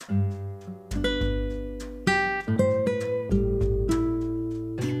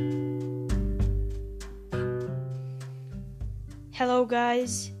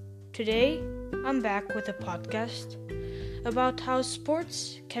guys. Today, I'm back with a podcast about how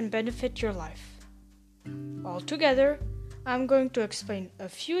sports can benefit your life. Altogether, I'm going to explain a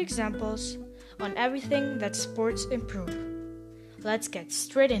few examples on everything that sports improve. Let's get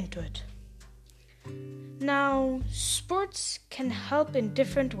straight into it. Now, sports can help in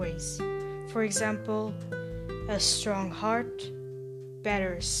different ways. For example, a strong heart,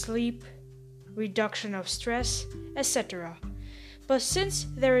 better sleep, reduction of stress, etc. But since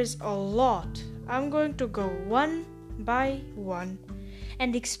there is a lot, I'm going to go one by one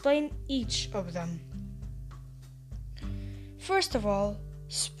and explain each of them. First of all,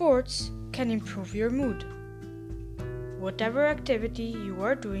 sports can improve your mood. Whatever activity you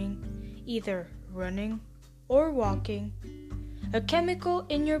are doing, either running or walking, a chemical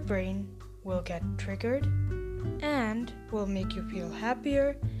in your brain will get triggered and will make you feel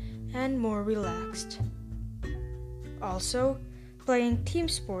happier and more relaxed. Also, playing team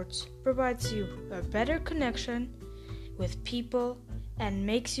sports provides you a better connection with people and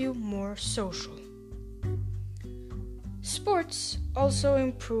makes you more social. Sports also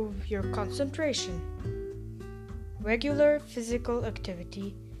improve your concentration. Regular physical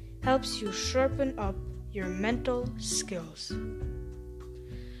activity helps you sharpen up your mental skills.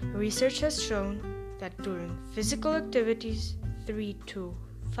 Research has shown that doing physical activities 3 to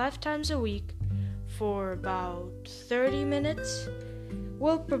 5 times a week for about 30 minutes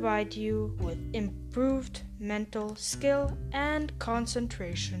will provide you with improved mental skill and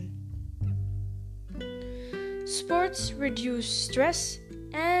concentration. Sports reduce stress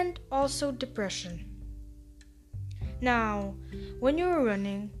and also depression. Now, when you're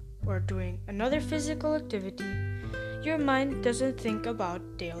running or doing another physical activity, your mind doesn't think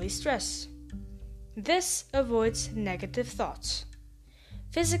about daily stress. This avoids negative thoughts.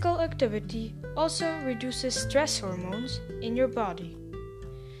 Physical activity also reduces stress hormones in your body.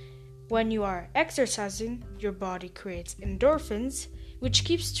 When you are exercising, your body creates endorphins, which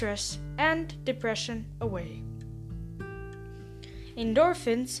keep stress and depression away.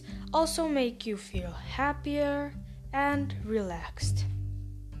 Endorphins also make you feel happier and relaxed.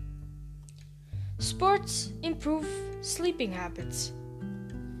 Sports improve sleeping habits.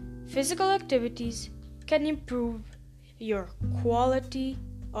 Physical activities can improve your quality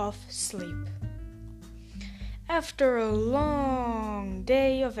of sleep. After a long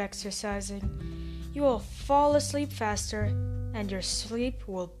day of exercising, you will fall asleep faster and your sleep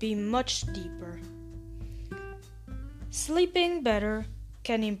will be much deeper. Sleeping better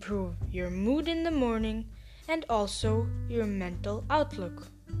can improve your mood in the morning and also your mental outlook.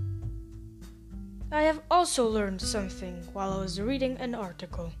 I have also learned something while I was reading an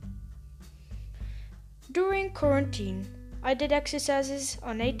article. During quarantine, I did exercises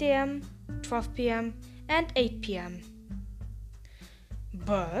on 8 a.m., 12 p.m., and 8 p.m.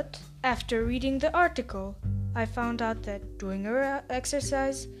 But after reading the article, I found out that doing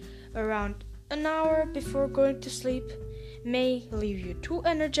exercise around an hour before going to sleep may leave you too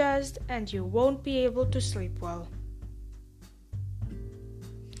energized and you won't be able to sleep well.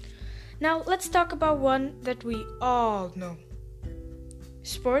 Now let's talk about one that we all know.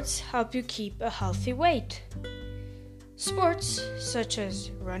 Sports help you keep a healthy weight. Sports such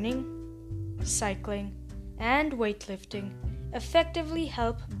as running, cycling, and weightlifting effectively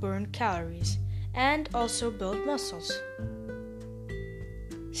help burn calories and also build muscles.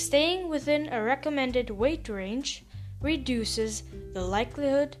 Staying within a recommended weight range reduces the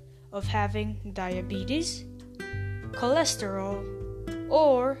likelihood of having diabetes, cholesterol,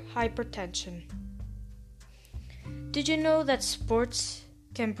 or hypertension. Did you know that sports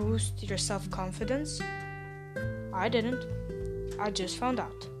can boost your self-confidence? I didn't. I just found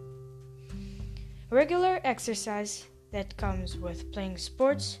out. Regular exercise that comes with playing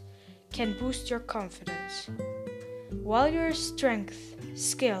sports can boost your confidence. While your strength,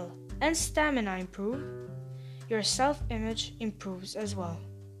 skill, and stamina improve, your self-image improves as well.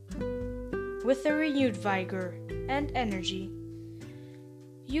 With a renewed vigor and energy,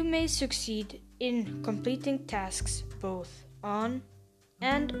 you may succeed in completing tasks both on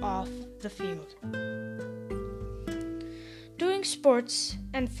and off the field. Doing sports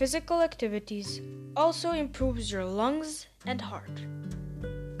and physical activities also improves your lungs and heart.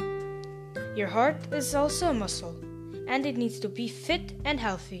 Your heart is also a muscle, and it needs to be fit and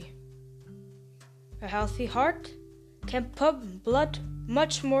healthy. A healthy heart can pump blood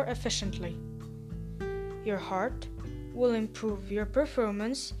much more efficiently. Your heart will improve your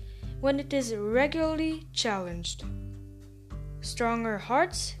performance when it is regularly challenged. Stronger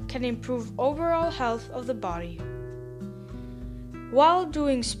hearts can improve overall health of the body. While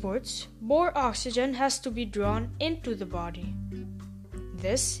doing sports, more oxygen has to be drawn into the body.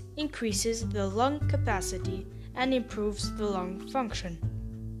 This increases the lung capacity and improves the lung function.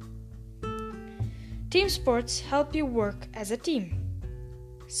 Team sports help you work as a team.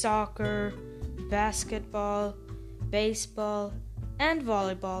 Soccer, basketball, baseball, and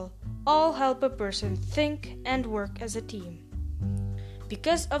volleyball all help a person think and work as a team.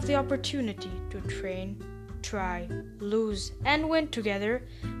 Because of the opportunity to train, try, lose, and win together,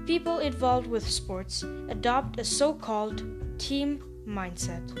 people involved with sports adopt a so-called team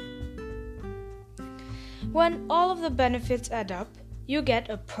mindset. When all of the benefits add up, you get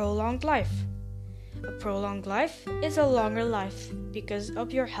a prolonged life. A prolonged life is a longer life because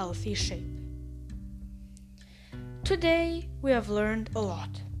of your healthy shape. Today, we have learned a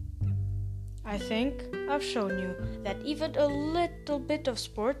lot. I think I've shown you that even a little bit of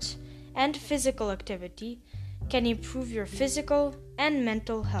sports and physical activity can improve your physical and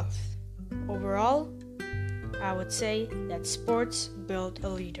mental health. Overall, I would say that sports build a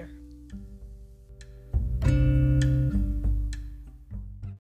leader.